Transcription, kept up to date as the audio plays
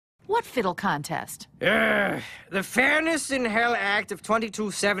What fiddle contest? The Fairness in Hell Act of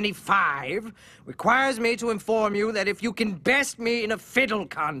 2275 requires me to inform you that if you can best me in a fiddle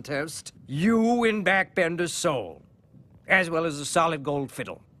contest, you win back Bender's soul, as well as a solid gold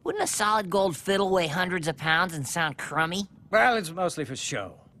fiddle. Wouldn't a solid gold fiddle weigh hundreds of pounds and sound crummy? Well, it's mostly for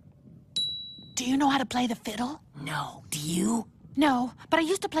show. Do you know how to play the fiddle? No. Do you? No, but I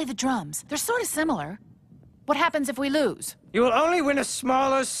used to play the drums. They're sort of similar. What happens if we lose? You will only win a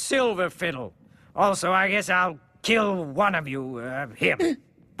smaller silver fiddle. Also, I guess I'll kill one of you, him.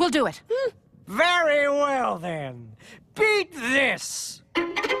 We'll do it. Very well, then. Beat this!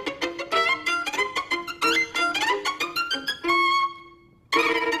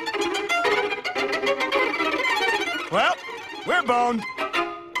 Well, we're boned.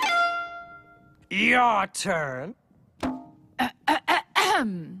 Your turn.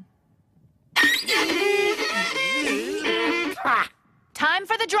 Time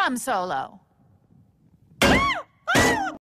for the drum solo.